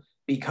now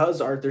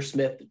because Arthur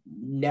Smith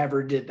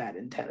never did that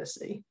in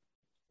Tennessee.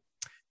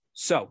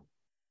 So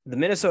the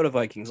Minnesota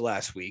Vikings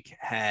last week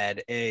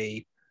had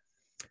a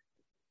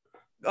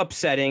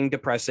upsetting,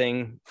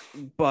 depressing,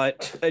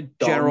 but a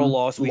general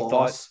loss. We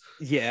thought,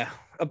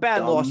 a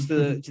bad loss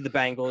to the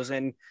Bengals.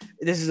 And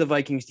this is a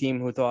Vikings team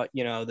who thought,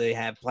 they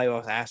have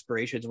playoff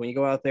aspirations. When you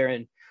go out there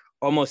and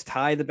almost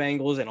tie the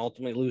Bengals and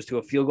ultimately lose to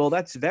a field goal,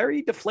 that's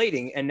very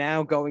deflating. And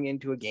now going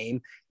into a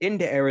game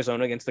into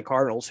Arizona against the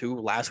Cardinals, who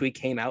last week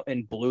came out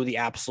and blew the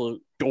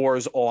absolute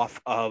doors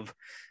off of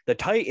the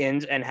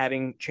Titans, and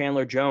having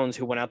Chandler Jones,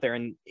 who went out there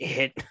and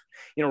hit,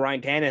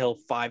 Ryan Tannehill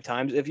 5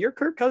 times. If you're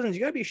Kirk Cousins,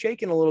 you got to be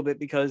shaking a little bit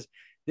because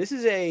this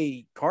is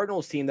a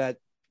Cardinals team that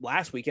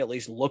last week at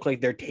least looked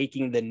like they're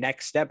taking the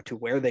next step to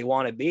where they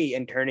want to be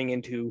and turning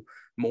into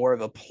more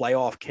of a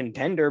playoff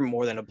contender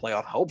more than a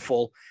playoff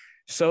hopeful.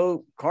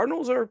 So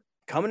Cardinals are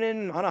coming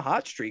in on a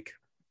hot streak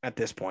at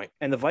this point,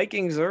 and the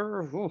Vikings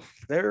they're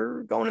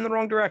going in the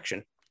wrong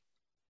direction.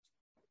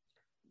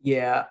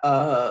 Yeah,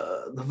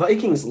 the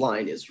Vikings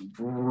line is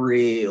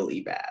really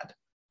bad,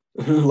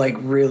 like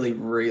really,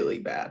 really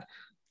bad.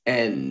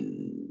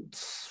 And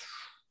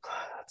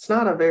it's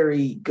not a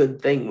very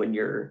good thing when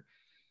you're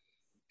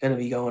going to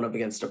be going up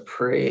against a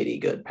pretty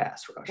good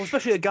pass rush. Well,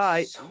 especially a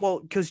guy,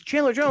 because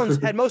Chandler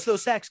Jones had most of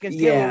those sacks against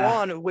Taylor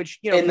Lewan, which,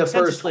 in the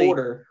first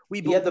quarter,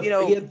 he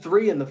had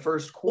 3 in the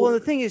first quarter. Well,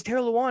 the thing is,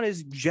 Taylor Lewan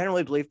is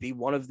generally believed to be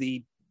one of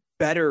the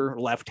better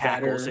left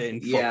tackles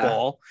in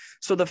football. Yeah.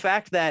 So the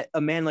fact that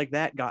a man like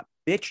that got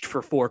bitched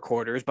for 4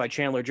 quarters by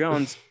Chandler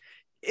Jones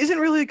isn't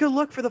really a good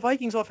look for the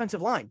Vikings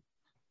offensive line.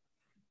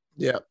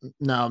 Yeah,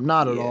 no,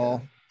 not at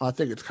all. I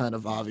think it's kind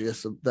of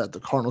obvious that the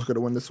Cardinals going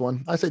to win this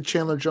one. I say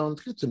Chandler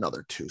Jones gets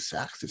another 2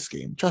 sacks this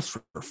game just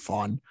for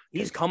fun.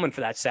 He's coming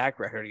for that sack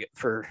record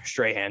for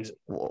Strahan's.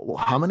 Well,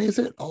 how many is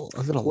it? Oh,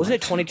 is it 11? Was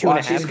it 22 and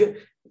a half?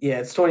 Yeah,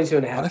 it's 22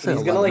 and a half. I say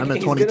 11. I'm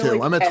at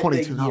 22. I'm at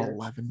 22, not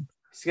 11.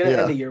 He's going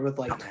to end the year with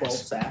like 12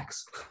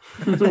 sacks.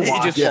 He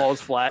just falls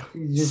flat.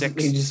 He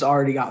just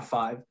already got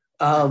 5.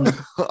 No,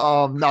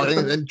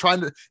 and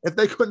trying to, if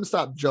they couldn't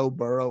stop Joe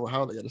Burrow,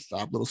 how are they going to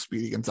stop little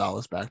Speedy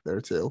Gonzalez back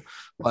there too?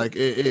 Like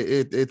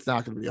it's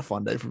not going to be a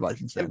fun day for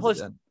Vikings fans. And plus,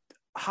 again.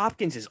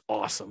 Hopkins is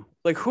awesome.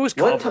 Like, who's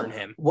covering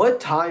him? What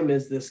time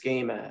is this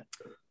game at?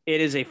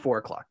 It is a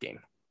 4:00 game.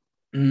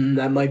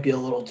 That might be a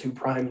little too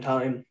prime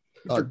time.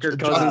 For Kirk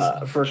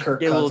Cousins,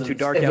 get a little too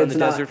dark out in the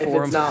desert for him.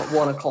 If it's not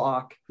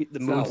 1:00, the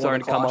moon's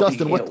starting to come up.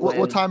 Justin,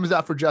 what time is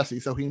that for Jesse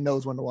so he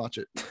knows when to watch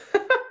it?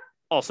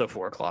 Also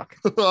 4:00.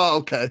 Oh,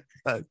 okay.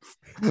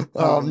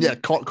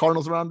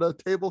 Cardinals around the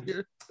table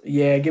here.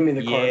 Yeah, give me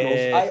the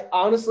Cardinals.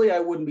 I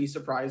wouldn't be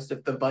surprised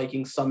if the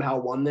Vikings somehow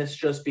won this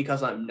just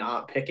because I'm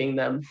not picking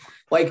them.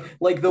 Like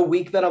the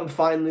week that I'm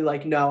finally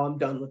like, no, I'm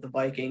done with the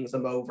Vikings.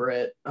 I'm over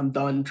it. I'm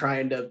done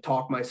trying to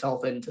talk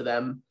myself into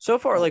them. So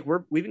far, like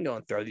we've been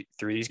going through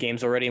these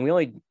games already, and we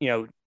only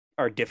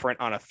are different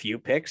on a few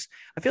picks.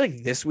 I feel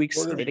like this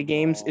week's slate of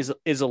games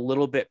is a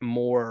little bit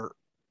more.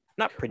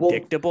 Not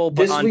predictable,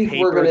 but this on week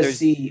paper, we're going to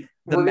see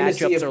the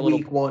matchups if are a little.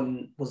 Week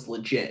 1 was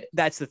legit.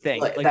 That's the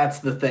thing. That's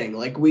the thing.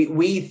 Like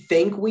we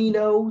think we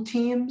know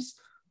teams,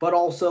 but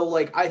also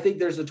like I think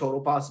there's a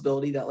total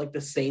possibility that like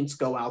the Saints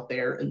go out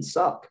there and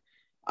suck.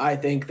 I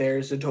think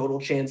there's a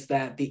total chance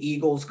that the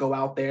Eagles go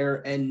out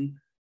there and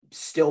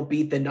still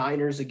beat the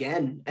Niners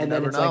again, and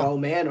then it's like, oh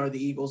man, are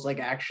the Eagles like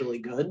actually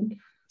good?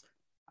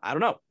 I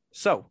don't know.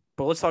 So.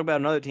 But let's talk about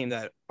another team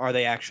that are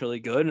they actually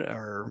good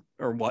or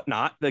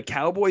whatnot? The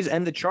Cowboys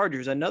and the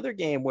Chargers, another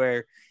game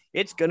where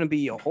it's going to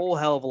be a whole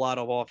hell of a lot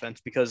of offense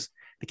because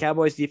the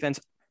Cowboys defense,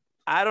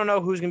 I don't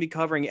know who's going to be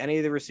covering any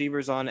of the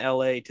receivers on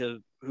LA to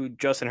who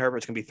Justin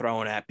Herbert's going to be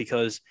throwing at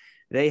because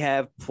they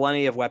have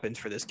plenty of weapons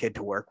for this kid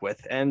to work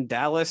with. And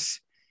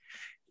Dallas,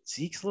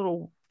 Zeke's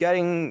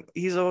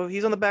he's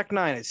on the back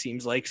 9, it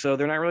seems like. So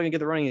they're not really going to get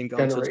the running game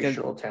going.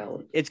 Generational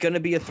talent. It's going to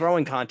be a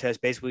throwing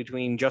contest basically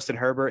between Justin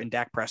Herbert and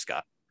Dak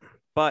Prescott.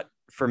 But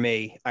for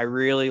me, I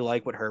really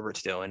like what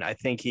Herbert's doing. I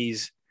think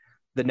he's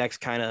the next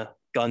kind of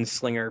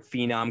gunslinger,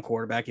 phenom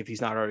quarterback if he's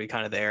not already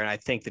kind of there. And I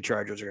think the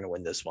Chargers are going to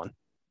win this one.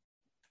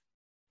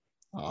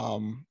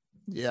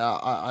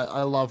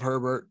 I love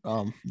Herbert.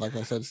 Like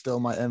I said, still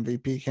my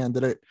MVP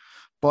candidate.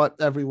 But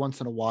every once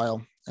in a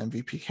while,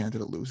 MVP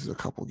candidate loses a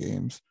couple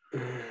games.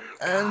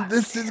 And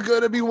this is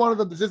going to be one of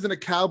them. This isn't a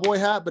Cowboy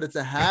hat, but it's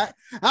a hat.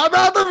 How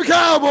about the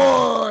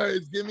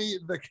Cowboys? Give me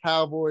the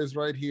Cowboys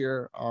right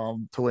here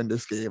to win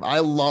this game. I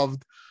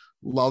loved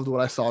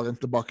what I saw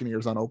against the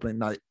Buccaneers on opening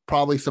night.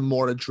 Probably some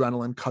more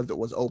adrenaline because it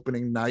was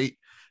opening night.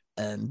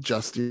 And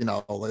just,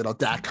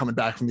 Dak coming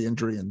back from the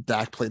injury, and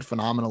Dak played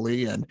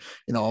phenomenally. And,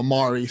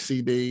 Amari,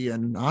 CD,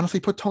 and honestly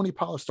put Tony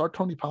Pollard. Start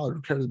Tony Pollard.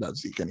 Who cares about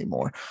Zeke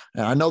anymore?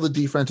 And I know the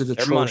defense is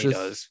atrocious. Their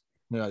money does.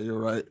 Yeah, you're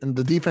right. And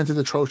the defense is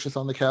atrocious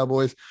on the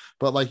Cowboys.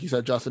 But like you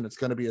said, Justin, it's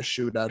going to be a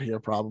shootout here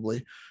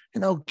probably.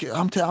 I'm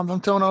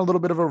throwing on a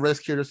little bit of a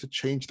risk here just to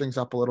change things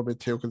up a little bit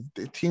too, because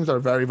the teams are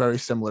very, very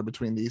similar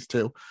between these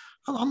two.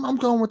 I'm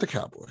going with the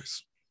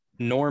Cowboys.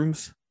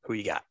 Norms, who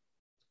you got?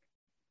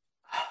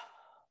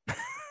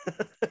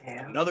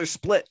 Another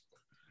split.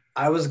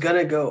 I was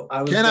gonna go.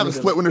 Can't have a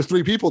split when there's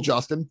three people,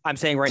 Justin. I'm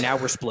saying right now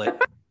we're split.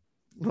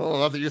 Oh,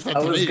 that's what you said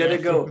I to was me. gonna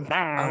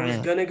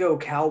go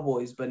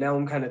Cowboys, but now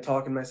I'm kind of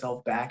talking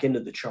myself back into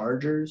the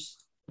Chargers.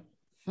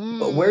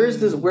 But where's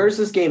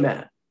this game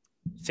at?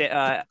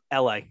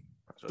 LA.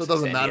 So it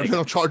doesn't matter.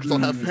 The Chargers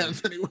don't have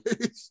fans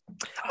anyways.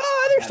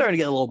 They're starting to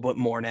get a little bit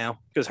more now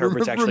because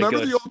Herbert's actually Remember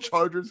good. the old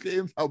Chargers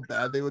games? How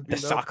bad they would be.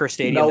 The soccer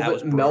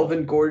stadium.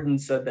 Melvin Gordon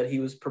said that he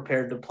was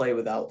prepared to play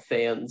without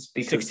fans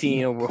because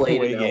 16 he played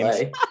away in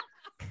games. LA.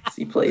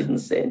 He played in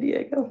San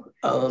Diego.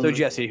 So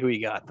Jesse, who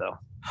you got though?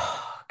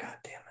 God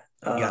damn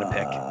it! You gotta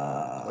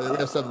pick. We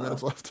have 7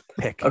 minutes left.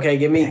 Pick. Okay,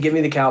 give me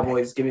the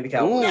Cowboys. Give me the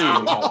Cowboys. Give me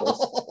the Cowboys.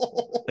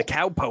 The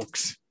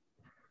Cowpokes.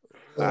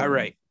 All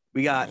right,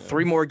 we got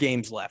 3 more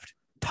games left.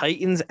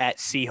 Titans at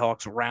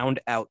Seahawks round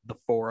out the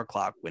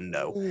 4:00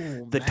 window.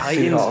 The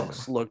Titans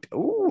Seahawks looked.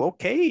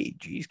 Okay.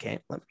 Geez,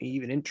 can't let me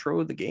even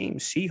intro the game.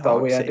 Seahawks.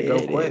 Thought we had to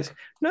go quick.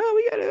 No,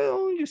 we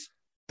gotta just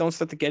don't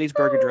start the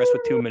Gettysburg Address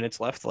with 2 minutes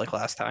left like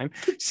last time.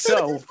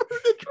 So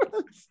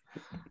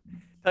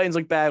Titans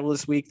look bad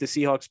this week. The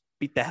Seahawks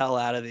beat the hell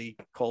out of the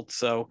Colts.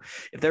 So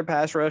if their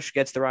pass rush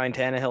gets to Ryan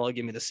Tannehill, I'll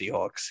give me the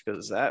Seahawks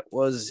because that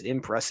was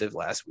impressive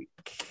last week.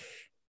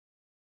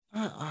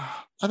 I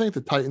think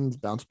the Titans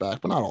bounce back,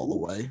 but not all the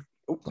way.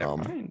 Oh, never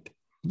mind.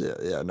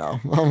 Yeah, no.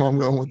 I'm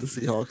going with the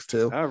Seahawks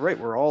too. All right,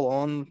 we're all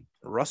on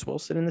Russ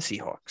Wilson and the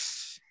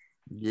Seahawks.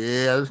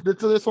 Yeah,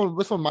 this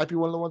one might be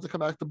one of the ones that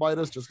come back to bite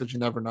us, just because you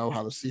never know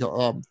how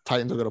the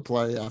Titans are going to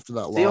play after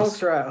that loss.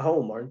 Seahawks are at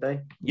home, aren't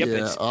they? Yep, yeah,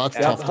 it's that's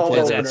tough to play.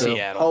 It's at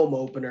Seattle. Home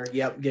opener.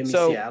 Yep, give me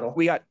so Seattle.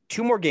 We got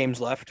 2 more games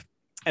left,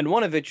 and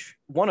one of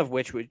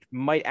which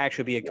might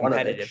actually be a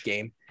competitive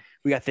game.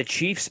 We got the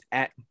Chiefs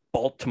at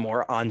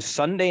Baltimore on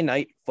Sunday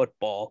Night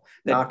Football.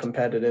 Not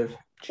competitive.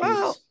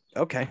 Well,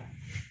 okay.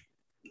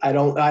 I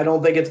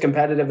don't think it's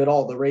competitive at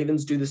all. The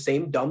Ravens do the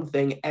same dumb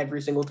thing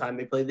every single time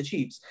they play the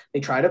Chiefs. They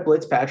try to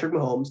blitz Patrick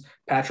Mahomes.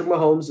 Patrick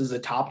Mahomes is a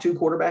top 2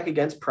 quarterback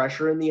against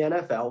pressure in the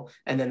NFL,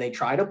 and then they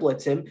try to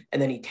blitz him,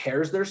 and then he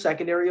tears their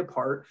secondary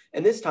apart.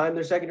 And this time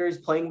their secondary is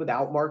playing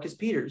without Marcus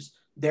Peters.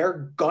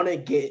 They're gonna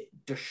get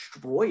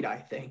destroyed, I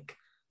think.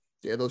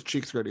 Yeah, those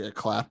Chiefs are gonna get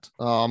clapped.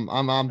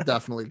 I'm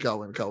definitely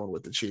going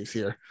with the Chiefs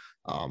here.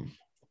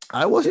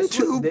 I wasn't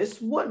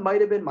This one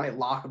might have been my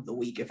lock of the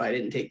week if I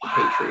didn't take the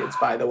Patriots.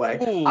 By the way,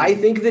 I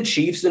think the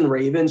Chiefs and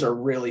Ravens are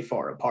really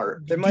far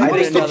apart. There might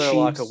be another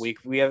lock of the week.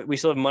 We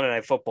still have Monday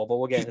Night Football, but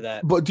we'll get into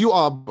that. But do you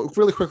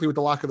really quickly with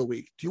the lock of the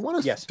week? Do you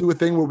want to do a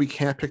thing where we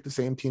can't pick the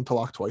same team to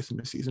lock twice in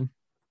the season?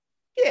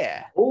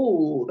 Yeah.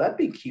 Oh, that'd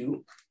be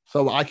cute.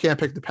 So I can't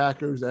pick the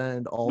Packers,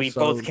 and also we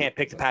both can't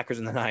pick the Packers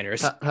and the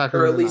Niners,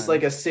 or at least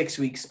like a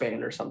 6-week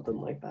span or something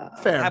like that.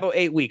 Fair. How about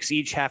 8 weeks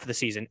each half of the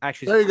season?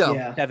 Actually, there you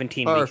go.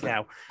 17 weeks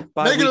now.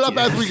 Making it up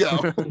as we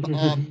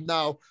go.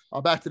 Now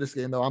back to this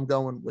game though. I'm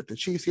going with the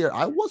Chiefs here.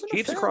 I wasn't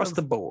Chiefs across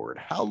the board.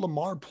 How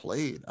Lamar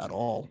played at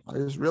all. I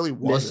just really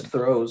wasn't. Missed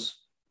throws.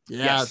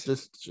 Yeah,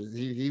 just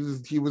he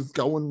was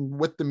going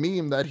with the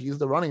meme that he's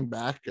the running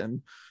back,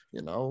 and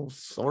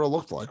sort of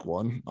looked like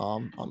one.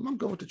 I'm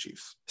going with the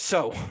Chiefs.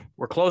 So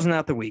we're closing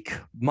out the week.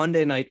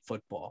 Monday Night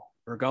Football.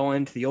 We're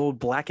going to the old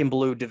black and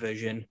blue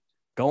division,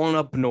 going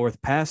up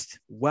north past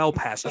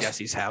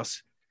Jesse's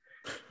house.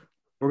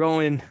 We're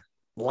going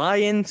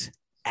Lions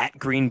at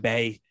Green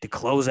Bay to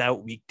close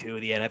out week 2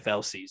 of the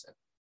NFL season.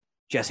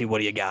 Jesse, what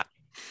do you got?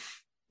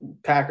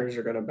 Packers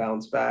are going to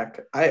bounce back.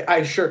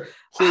 I sure.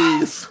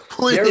 Please.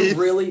 They're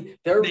really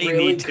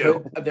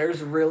good.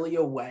 There's really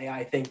a way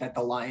I think that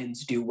the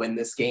Lions do win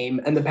this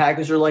game, and the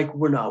Packers are like,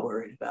 we're not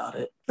worried about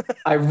it.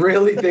 I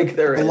really think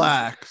they're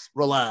relax.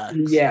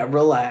 Yeah,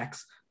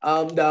 relax.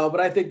 No, but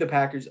I think the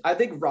Packers. I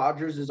think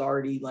Rodgers is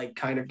already like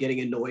kind of getting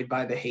annoyed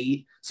by the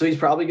hate, so he's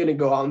probably going to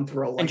go out and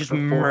throw like and just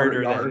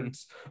murder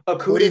yards.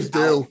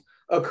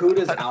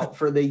 Okuda's out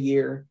for the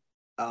year.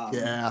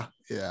 Yeah.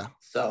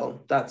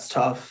 So that's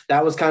tough.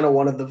 That was kind of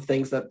one of the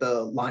things that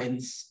the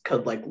Lions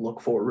could like look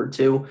forward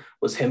to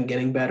was him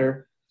getting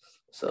better.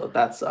 So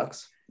that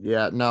sucks.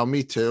 Yeah, no,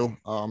 me too.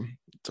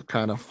 So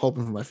kind of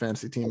hoping for my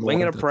fantasy team.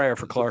 Winging a prayer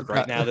for Clark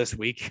right now this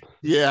week.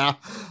 Yeah.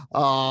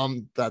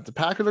 That the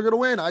Packers are going to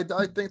win. I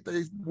think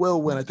they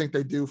will win. I think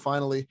they do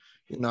finally,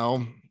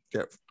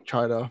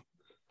 try to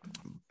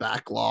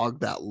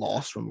backlog that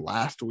loss from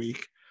last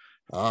week.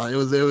 It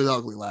was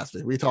ugly last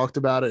week. We talked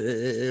about it.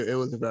 It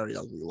was a very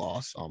ugly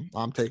loss.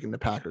 I'm taking the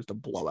Packers to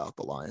blow out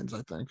the Lions,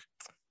 I think.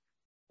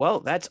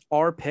 Well, that's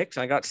our picks.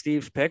 I got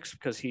Steve's picks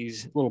because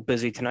he's a little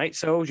busy tonight.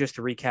 So just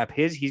to recap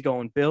he's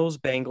going Bills,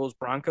 Bengals,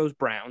 Broncos,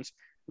 Browns,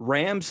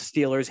 Rams,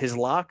 Steelers. His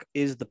lock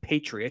is the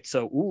Patriots.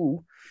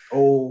 So,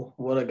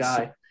 what a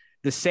guy.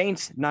 The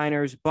Saints,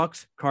 Niners,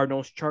 Bucks,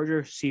 Cardinals,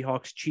 Chargers,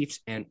 Seahawks,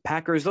 Chiefs, and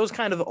Packers. Those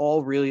kind of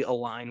all really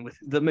align with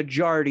the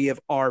majority of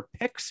our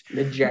picks.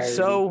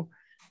 So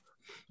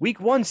week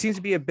 1 seems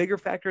to be a bigger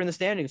factor in the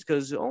standings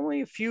because only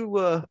a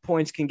few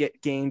points can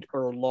get gained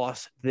or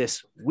lost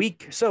this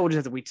week. So we'll just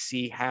have to wait to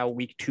see how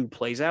week 2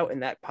 plays out.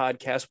 And that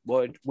podcast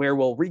where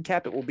we'll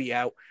recap it will be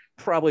out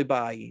probably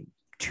by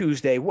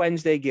Tuesday,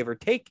 Wednesday, give or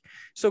take.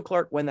 So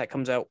Clark, when that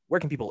comes out, where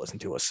can people listen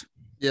to us?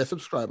 Yeah,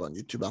 subscribe on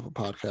YouTube, Apple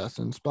Podcasts,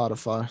 and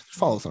Spotify.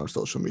 Follow us on our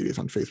social medias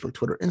on Facebook,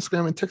 Twitter,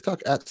 Instagram, and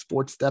TikTok at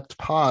Sports Depth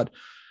Pod.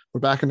 We're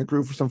back in the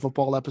groove for some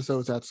football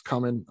episodes that's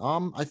coming.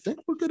 I think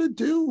we're gonna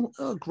do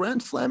a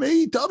Grand Slam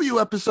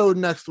AEW episode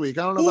next week.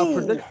 I don't know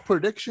about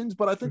predictions,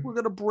 but I think we're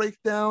gonna break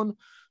down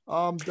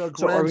the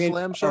Grand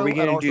Slam show. Are we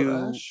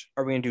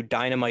gonna do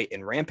Dynamite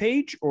and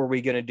Rampage, or are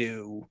we gonna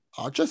do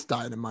just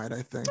Dynamite?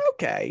 I think.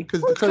 Okay,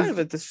 because it's kind of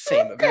at the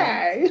same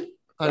event.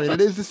 I mean,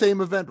 it is the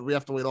same event, but we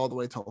have to wait all the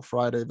way till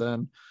Friday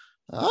then.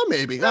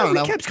 Maybe. I don't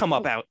know. Recaps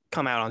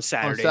come out on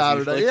Saturday.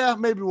 Usually. Yeah,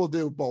 maybe we'll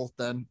do both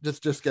then.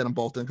 Just get them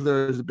both in because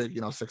there is a big,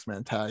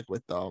 6-man tag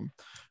with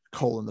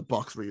Cole and the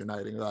Bucks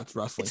reuniting. That's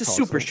wrestling. It's a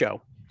super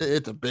show.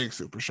 It's a big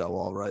super show,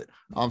 all right.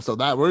 So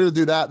that we're gonna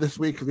do that this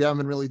week because we haven't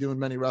been really doing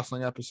many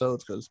wrestling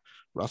episodes because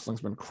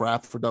wrestling's been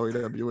crap for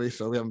WWE,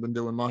 so we haven't been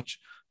doing much.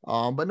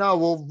 But no,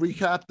 we'll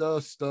recap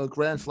the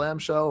Grand Slam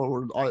show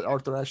or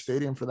Arthur Ashe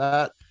Stadium for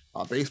that.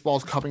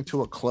 Baseball's coming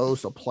to a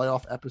close, so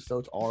playoff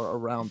episodes are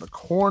around the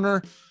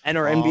corner. And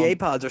our NBA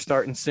pods are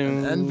starting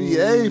soon.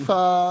 NBA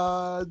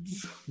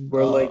pods.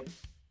 We're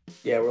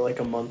like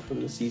a month from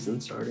the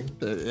season starting.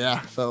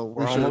 Yeah, so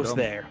we're almost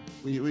there.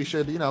 We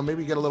should,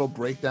 maybe get a little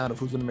breakdown of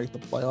who's going to make the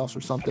playoffs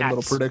or something,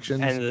 little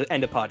predictions. And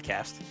end a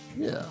podcast.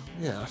 Yeah,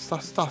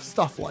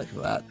 stuff like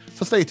that.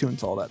 So stay tuned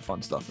to all that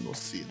fun stuff, and we'll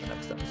see you in the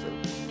next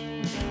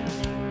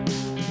episode.